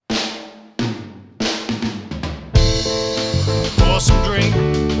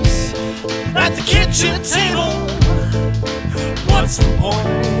the kitchen table. What's the point?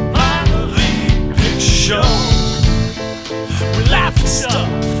 Minor league picture show. We laugh at stuff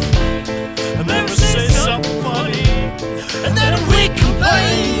and then we say something funny, and then we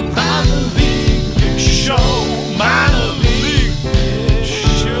complain. Minor league picture show. Minor league picture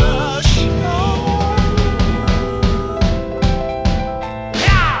show.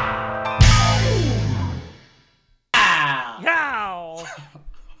 Yow!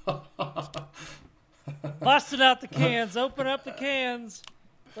 Busted out the cans. Open up the cans.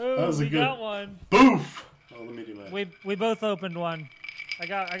 Boom, was a we good- got one. Boof! Oh, let me do my... We both opened one. I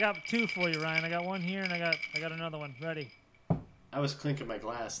got two for you, Ryan. I got one here and I got another one ready. I was clinking my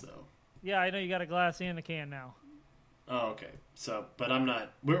glass, though. Yeah, I know you got a glass and a can now. Oh, okay. So, but I'm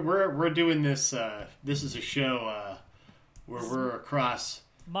not... We're doing this... this is a show where we're across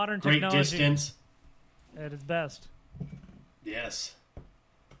Modern great technology distance. at its best. Yes.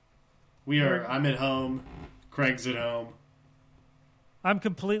 We are... I'm at home. Craig's at home. I'm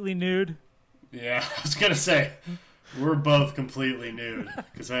completely nude. Yeah, I was going to say, we're both completely nude.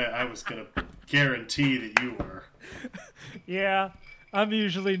 Because I was going to guarantee that you were. Yeah, I'm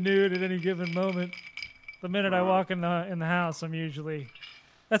usually nude at any given moment. The minute I walk in the house, I'm usually...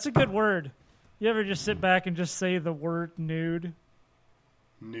 That's a good word. You ever just sit back and just say the word nude?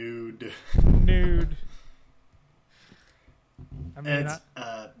 Nude. Nude. I mean, It's,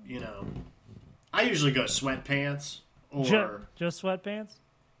 you know, I usually go sweatpants or just sweatpants?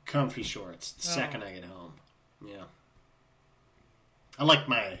 comfy shorts the second I get home. Yeah. I like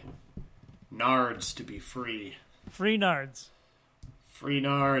my nards to be free. Free nards. Free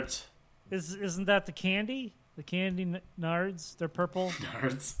nards. Isn't that the candy? The candy nards? They're purple.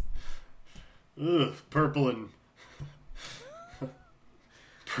 Nards. Ugh, purple and...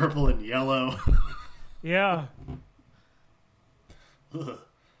 purple and yellow. Yeah. Ugh.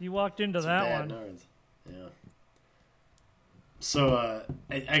 You walked into Some that bad one. nards. Yeah. So,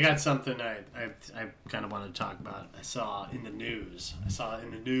 I got something I kind of wanted to talk about. I saw in the news.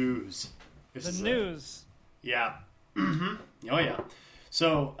 This The is news. Yeah. Oh, yeah.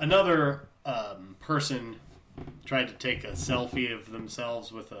 So, another person tried to take a selfie of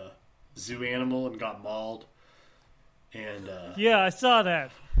themselves with a zoo animal and got mauled. And Yeah, I saw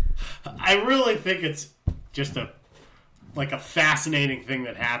that. I really think it's just a fascinating thing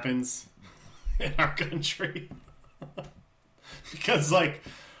that happens in our country. Because, like,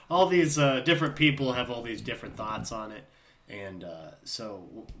 all these different people have all these different thoughts on it. And so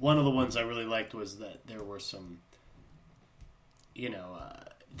one of the ones I really liked was that there were some,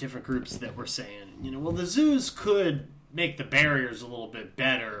 different groups that were saying, well, the zoos could make the barriers a little bit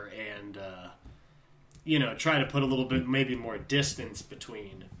better and, try to put a little bit, maybe more distance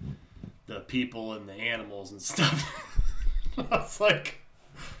between the people and the animals and stuff. I was like,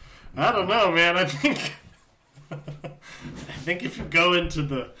 I don't know, man. I think if you go into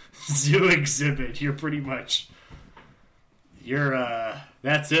the zoo exhibit, you're pretty much,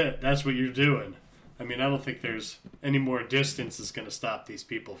 that's it. That's what you're doing. I mean, I don't think there's any more distance is going to stop these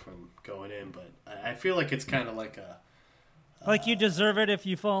people from going in, but I feel like it's kind of like a... Like you deserve it if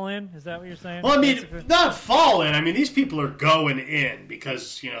you fall in? Is that what you're saying? Well, I mean, Basically? not fall in. I mean, these people are going in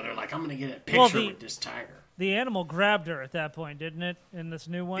because, they're like, I'm going to get a picture with this tiger. The animal grabbed her at that point, didn't it? In this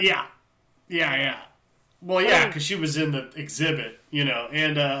new one? Yeah. Well, yeah, because she was in the exhibit,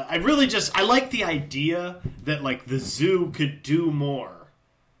 and I like the idea that, like, the zoo could do more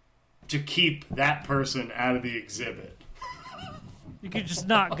to keep that person out of the exhibit. You could just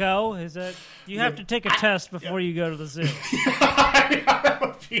not go? Is that... You have to take a test before you go to the zoo.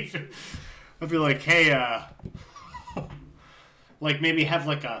 I'd be like, hey, like, maybe have,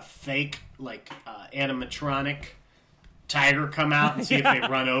 like, a fake, like, animatronic tiger come out and see if they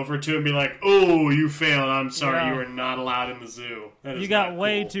run over to it and be like, oh, you failed. I'm sorry. You are not allowed in the zoo. That is You got not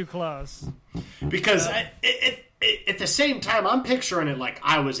way cool. too close. Because at the same time, I'm picturing it like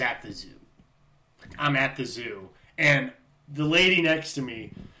I was at the zoo. Like, I'm at the zoo. And the lady next to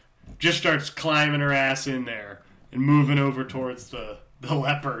me just starts climbing her ass in there and moving over towards the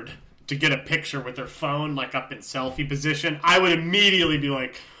leopard to get a picture with her phone, like up in selfie position. I would immediately be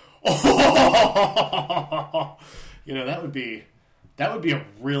like, oh, that would be a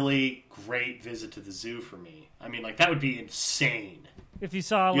really great visit to the zoo for me. I mean, like, that would be insane. If you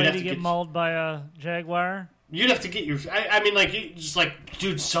saw a lady get mauled by a jaguar? You'd have to get your... I mean, like, you just like,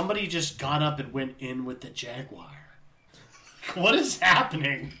 dude, somebody just got up and went in with the jaguar. What is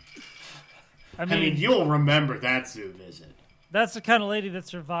happening? I mean, you'll remember that zoo visit. That's the kind of lady that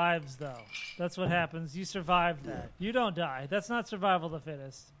survives, though. That's what happens. You survive that. You don't die. That's not survival of the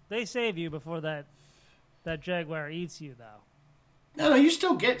fittest. They save you before that jaguar eats you, though. No, you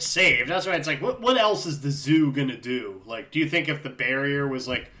still get saved. That's why it's like, what else is the zoo gonna do? Like, do you think if the barrier was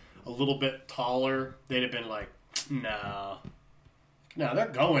like a little bit taller, they'd have been like, no, they're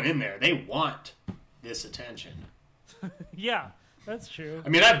going in there. They want this attention. Yeah, that's true. I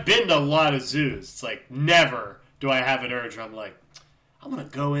mean, I've been to a lot of zoos. It's like never do I have an urge where I'm like, I'm gonna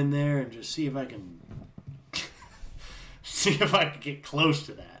go in there and just see if I can get close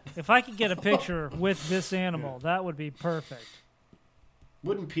to that. If I could get a picture with this animal, that would be perfect.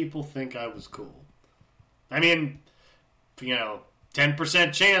 Wouldn't people think I was cool? I mean,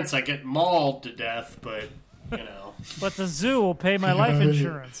 10% chance I get mauled to death, but, But the zoo will pay my life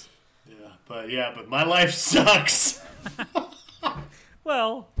insurance. but my life sucks.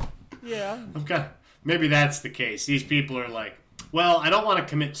 Well, yeah. Okay, maybe that's the case. These people are like, well, I don't want to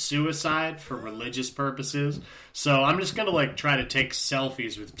commit suicide for religious purposes, so I'm just going to, try to take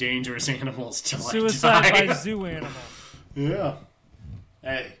selfies with dangerous animals till I die. Suicide by zoo animal. Yeah.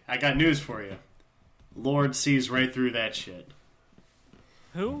 Hey, I got news for you. Lord sees right through that shit.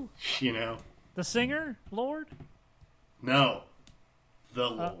 Who? The singer? Lord? No. The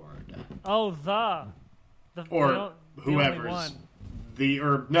Lord. Oh, the or the whoever's only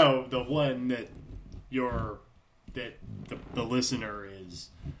one. the one that the listener is,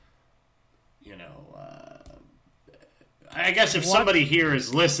 I guess if somebody here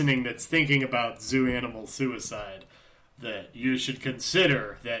is listening that's thinking about zoo animal suicide, that you should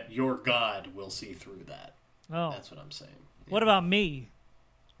consider that your God will see through that. Oh. That's what I'm saying. Yeah. What about me?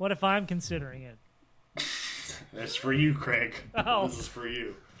 What if I'm considering it? That's for you, Craig. Oh. This is for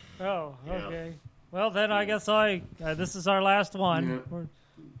you. Oh, Yeah. okay. Well, then I guess this is our last one. Yeah.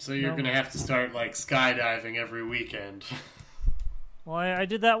 So you're going to have to start, skydiving every weekend. Well, I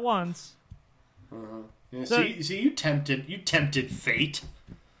did that once. Uh-huh. Yeah, so you tempted fate.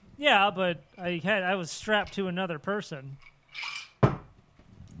 Yeah, but I was strapped to another person.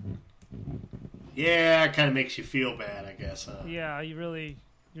 Yeah, it kind of makes you feel bad, I guess. Huh? Yeah, you really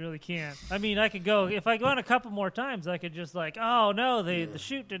can't. I mean, I could go if I go on a couple more times. I could just oh no, the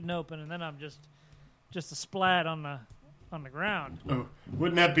chute didn't open, and then I'm just a splat on the ground. Oh,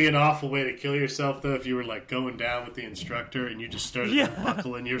 wouldn't that be an awful way to kill yourself, though, if you were going down with the instructor and you just started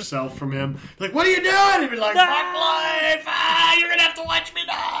buckling yourself from him? Like, what are you doing? He'd be like, fuck life! You're gonna have to watch me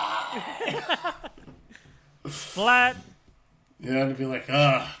die. Splat. Yeah, and it'd be like,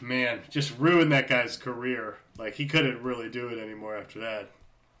 oh man, just ruined that guy's career. He couldn't really do it anymore after that.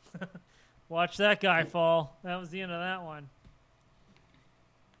 Watch that guy fall. That was the end of that one.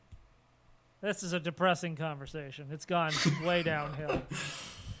 This is a depressing conversation. It's gone way downhill.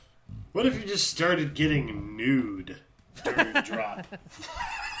 What if you just started getting nude during drop?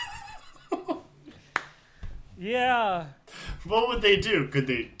 Yeah. What would they do? Could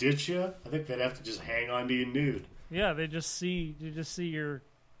they ditch you? I think they'd have to just hang on to you nude. Yeah, you just see your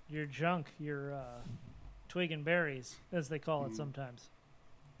junk, your twig and berries, as they call it sometimes.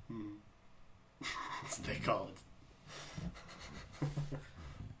 As they call it.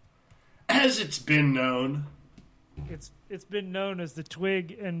 As it's been known. It's been known as the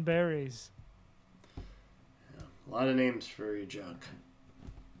twig and berries. Yeah, a lot of names for your junk.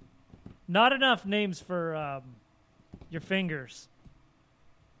 Not enough names for your fingers.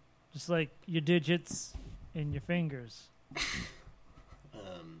 Just like your digits and your fingers.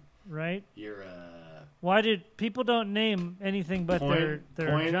 Right? Your Why did people don't name anything but their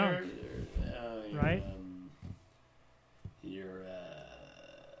pointer, junk? Right? Your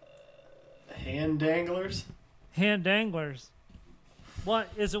hand danglers. Hand danglers. What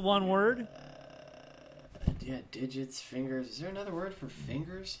is it? One word? Yeah, digits, fingers. Is there another word for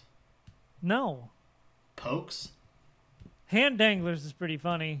fingers? No. Pokes. Hand danglers is pretty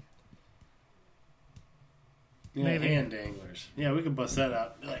funny. Yeah, Maybe. hand danglers. Yeah, we could bust that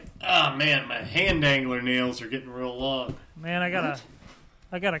out. Be like, oh man, my hand dangler nails are getting real long. Man, I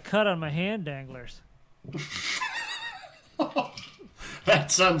got a cut on my hand danglers. That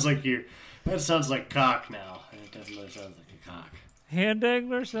sounds like cock now. It definitely sounds like a cock. Hand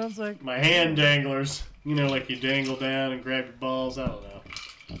dangler sounds like My hand danglers. Like you dangle down and grab your balls. I don't know.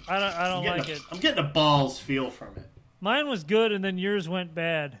 I don't like it. I'm getting a balls feel from it. Mine was good and then yours went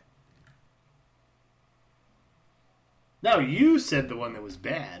bad. No, you said the one that was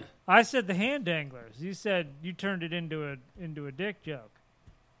bad. I said the hand danglers. You said you turned it into a dick joke.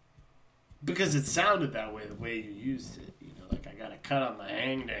 Because it sounded that way, the way you used it. Like I got a cut on my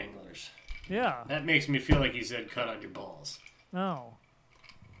hand danglers. Yeah. That makes me feel like you said cut on your balls. No.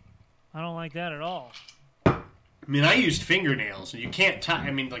 I don't like that at all. I mean, I used fingernails, and you can't tie.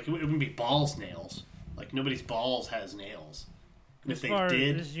 I mean, it wouldn't be balls nails. Like nobody's balls has nails. And if As they far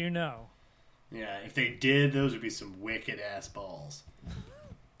did, as you know. Yeah, if they did, those would be some wicked ass balls.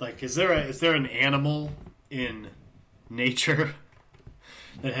 Like, is there an animal in nature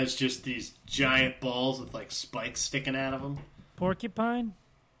that has just these giant balls with like spikes sticking out of them? Porcupine?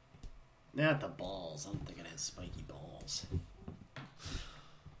 Not the balls. I don't think it has spiky balls.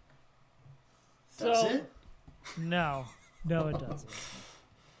 Does So- it? No, it doesn't.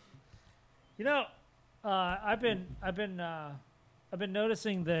 You know, I've been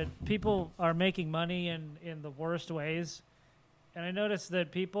noticing that people are making money in the worst ways, and I noticed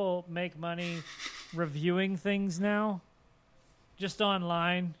that people make money reviewing things now, just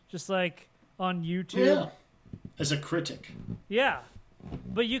online, just like on YouTube. Yeah. As a critic. Yeah,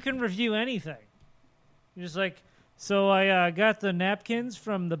 but you can review anything. You're just like, so I got the napkins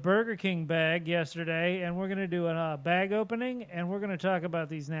from the Burger King bag yesterday, and we're going to do a bag opening, and we're going to talk about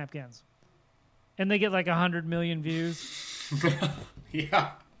these napkins. And they get like 100 million views.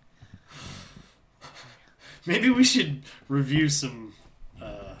 Yeah. Maybe we should review some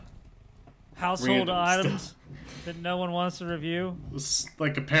Household Random items that no one wants to review.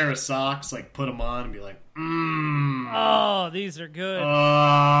 like a pair of socks, like put them on and be like, Oh, these are good.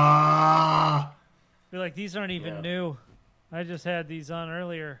 ah. Be like, these aren't even Yeah. new. I just had these on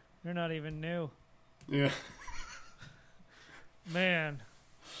earlier. They're not even new. Yeah. Man,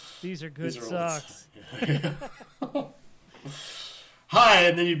 these are good These are old socks. Hi,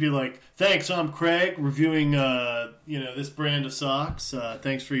 and then you'd be like, "Thanks, I'm Craig, reviewing, this brand of socks.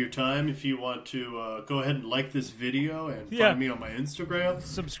 Thanks for your time. If you want to go ahead and like this video and Yeah. find me on my Instagram,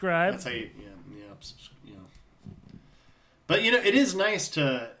 Subscribe. that's how you, But it is nice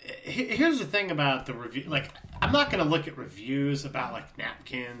to. Here's the thing about the review. Like, I'm not going to look at reviews about like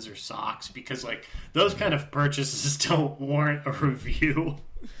napkins or socks because like those kind of purchases don't warrant a review.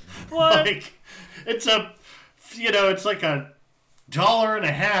 What? Like, it's like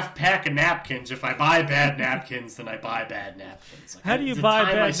 $1.50 pack of napkins. If I buy bad napkins, then I buy bad napkins. Like, How do you the buy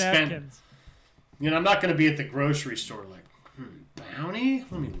time bad I spent- napkins? I'm not going to be at the grocery store like, Bounty?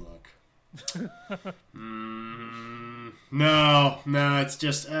 Let me look. No, it's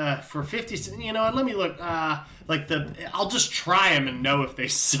just for 50 cents. Let me look. I'll just try them and know if they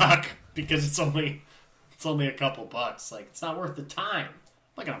suck because it's only a couple bucks. Like, it's not worth the time.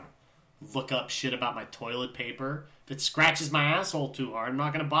 I'm not gonna look up shit about my toilet paper. If it scratches my asshole too hard, I'm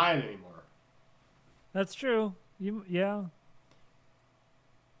not gonna buy it anymore. That's true. Yeah.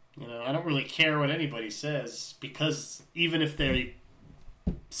 I don't really care what anybody says because even if they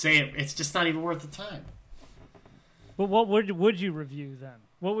say it, it's just not even worth the time. But what would you review then?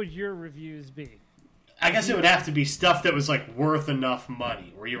 What would your reviews be? I guess it would have to be stuff that was like worth enough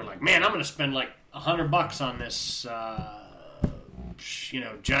money, where you were like, "Man, I'm going to spend like $100 on this,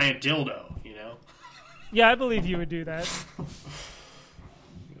 giant dildo." Yeah, I believe you would do that.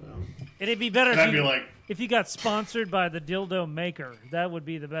 It'd be better And if I'd be like, if you got sponsored by the dildo maker. That would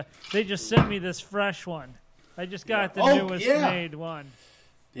be the best. They just sent me this fresh one. I just got the newest made one.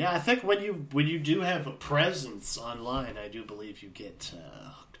 yeah, I think when you do have a presence online, I do believe you get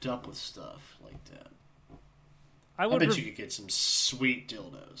hooked up with stuff like that. I bet you could get some sweet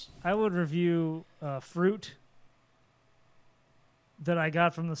dildos. I would review fruit that I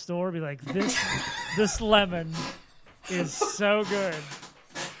got from the store. Be like, this lemon is so good.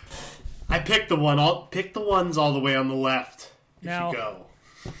 I picked the one. I'll pick the ones all the way on the left. Now- if you go.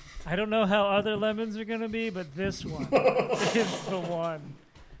 I don't know how other lemons are gonna be, but this one is the one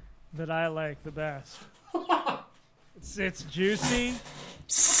that I like the best. It's juicy.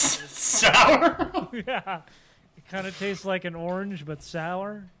 Sour. Yeah. It kind of tastes like an orange, but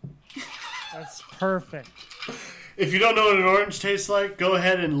sour. That's perfect. If you don't know what an orange tastes like, go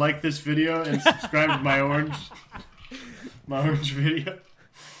ahead and like this video and subscribe to my orange video.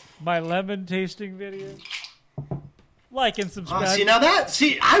 My lemon tasting video. Like and subscribe.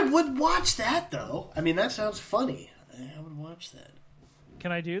 I would watch that though. I mean, that sounds funny. I would watch that.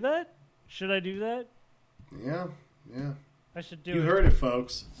 Can I do that? Should I do that? Yeah. I should do You it. heard it,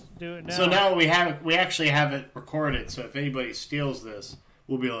 folks. Do it now. So now we actually have it recorded. So if anybody steals this,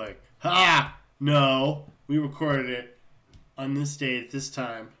 we'll be like, "Ha! No, we recorded it on this date at this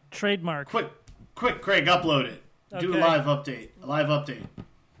time." Trademark. Quick, Craig, upload it. Do a Okay. live update.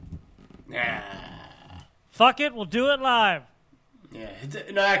 Nah. Fuck it, we'll do it live. Yeah.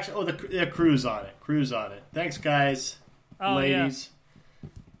 No, actually, the crew's on it. Thanks, guys, Oh, ladies, yeah.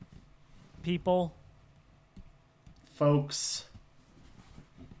 People. folks.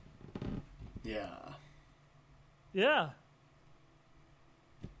 Yeah. Yeah.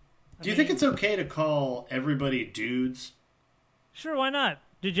 Do you think it's okay to call everybody dudes? Sure, why not?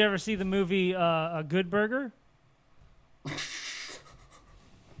 Did you ever see the movie A Good Burger?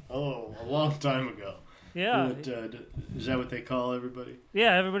 Oh, a long time ago. Yeah. Is that what they call everybody?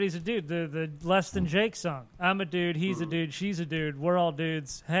 Yeah, everybody's a dude. The Less Than Jake song. I'm a dude, he's a dude, she's a dude, we're all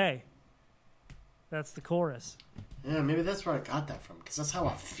dudes. Hey. That's the chorus. Yeah, maybe that's where I got that from, because that's how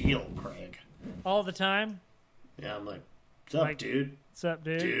I feel, Craig. All the time? Yeah, I'm like, what's up, dude? What's up,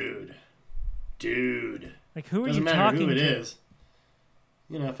 dude? Dude. Like, who are Doesn't you matter talking who it to? is.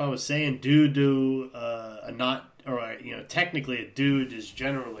 You know, if I was saying dude to technically a dude is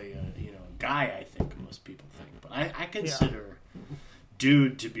generally a guy, I think most people think. But I consider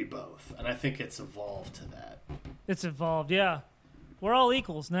dude to be both, and I think it's evolved to that. It's evolved, yeah. We're all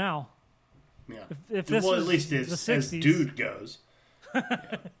equals now. Yeah. If this well, was at least the as 60s, dude goes.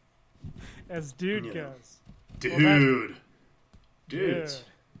 as dude Yeah. goes. Dude. Dude. Dudes.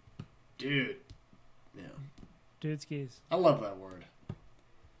 Dude. Yeah. Dude skis. I love that word.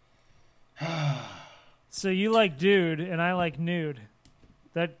 So you like dude, and I like nude.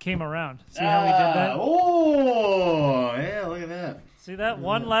 That came around. See how we did that? Oh, yeah, look at that. See that?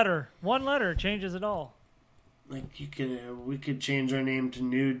 One letter. One letter changes it all. Like we could change our name to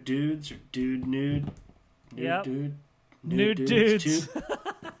Nude Dudes or Dude Nude. Nude Yep. Dude. Nude dudes.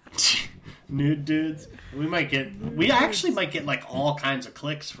 Too. Nude Dudes. We actually might get like all kinds of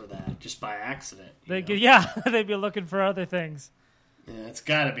clicks for that just by accident. They'd be looking for other things. Yeah, it's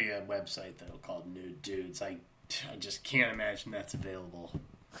got to be a website though called Nude Dudes. I just can't imagine that's available.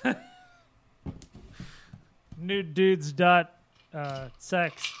 Nude dudes dot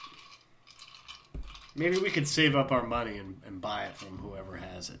sex. Maybe we could save up our money and buy it from whoever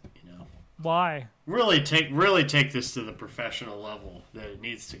has it. You know, Why? really take this to the professional level that it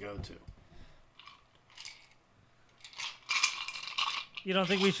needs to go to. You don't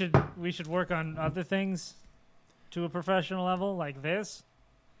think we should work on other things to a professional level like this?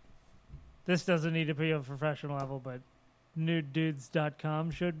 This doesn't need to be a professional level, but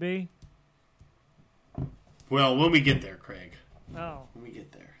nudedudes.com should be. Well, when we get there, Craig. Oh, When we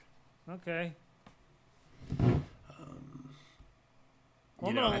get there. okay.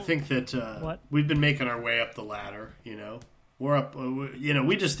 I think that What? we've been making our way up the ladder. We're up.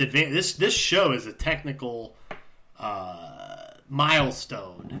 We just advanced. This show is a technical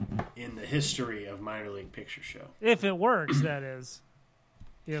milestone in the history of Minor League Picture Show. If it works, that is.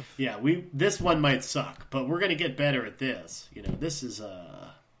 Yeah, this one might suck, but we're gonna get better at this. This is an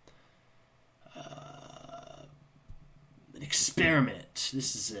experiment.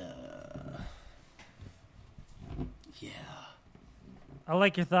 This is yeah. I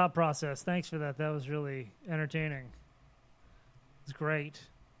like your thought process. Thanks for that. That was really entertaining. It's great.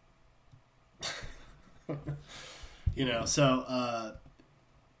 So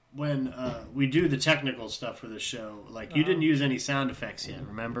when we do the technical stuff for the show, like you didn't use any sound effects yet,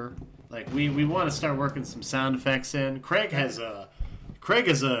 remember? Like we want to start working some sound effects in. Craig is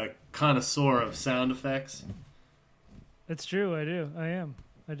a connoisseur of sound effects. It's true. I do.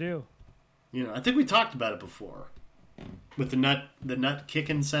 I do. I think we talked about it before with the nut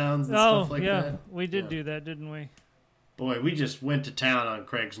kicking sounds and stuff like that. We did do that, didn't we? Boy, we just went to town on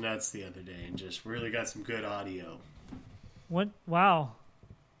Craig's nuts the other day and just really got some good audio. What? Wow.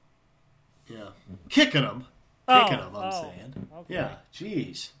 Yeah. Kicking them. Oh, I'm saying. okay. Yeah,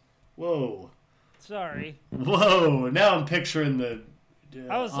 jeez. Whoa. Sorry. Whoa. Now I'm picturing the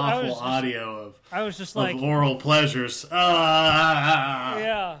I was audio I was just of like, oral pleasures. Ah.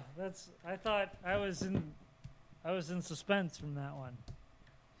 yeah. I thought I was in suspense from that one.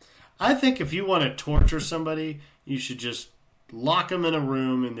 I think if you want to torture somebody, you should just lock them in a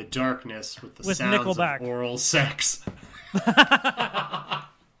room in the darkness with the sounds Nickelback. of oral sex.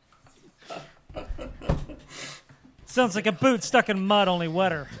 Sounds like a boot stuck in mud, only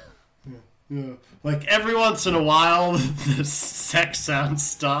wetter. Yeah. Like every once in a while, the sex sounds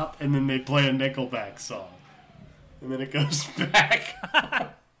stop, and then they play a Nickelback song, and then it goes back.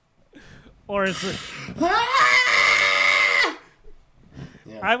 Or is it?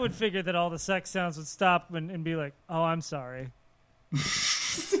 Yeah. I would figure that all the sex sounds would stop and be like, "Oh, I'm sorry."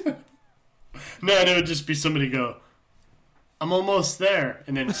 No, it would just be somebody go, "I'm almost there,"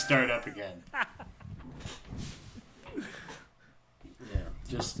 and then start up again.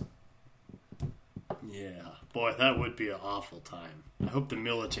 Yeah, boy, that would be an awful time. I hope the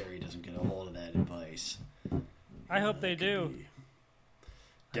military doesn't get a hold of that advice. I hope they do. Be I hope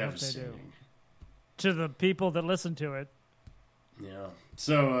they devastating. do. To the people that listen to it. Yeah.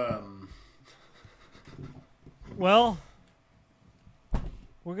 So, Well,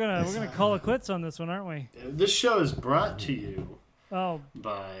 we're gonna call it quits on this one, aren't we? this show is brought to you Oh,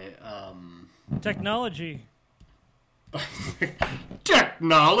 by technology.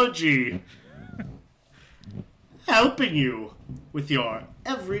 technology. helping you with your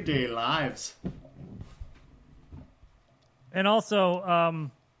everyday lives. And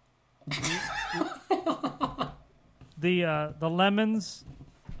also, the Lemons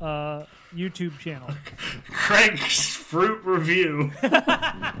YouTube channel. Craig's Fruit Review.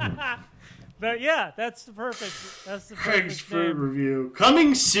 But yeah, that's the perfect. Craig's Fruit name Review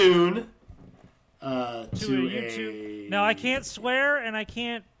coming soon. to a YouTube. Now I can't swear, and I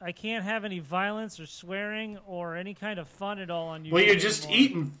can't have any violence or swearing or any kind of fun at all on YouTube. Well, you're just anymore.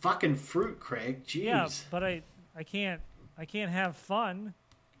 eating fucking fruit, Craig. Jeez. Yeah, but I can't have fun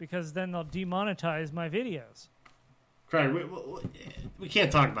because then they'll demonetize my videos. Craig, we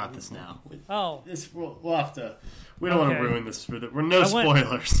can't talk about this now. Oh, We'll have to. We don't want to Okay. ruin this for the. We're no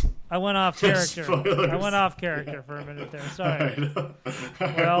spoilers. I went off character. Spoilers. I went off character for a minute there. Sorry. All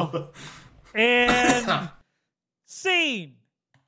right. Well, and scene.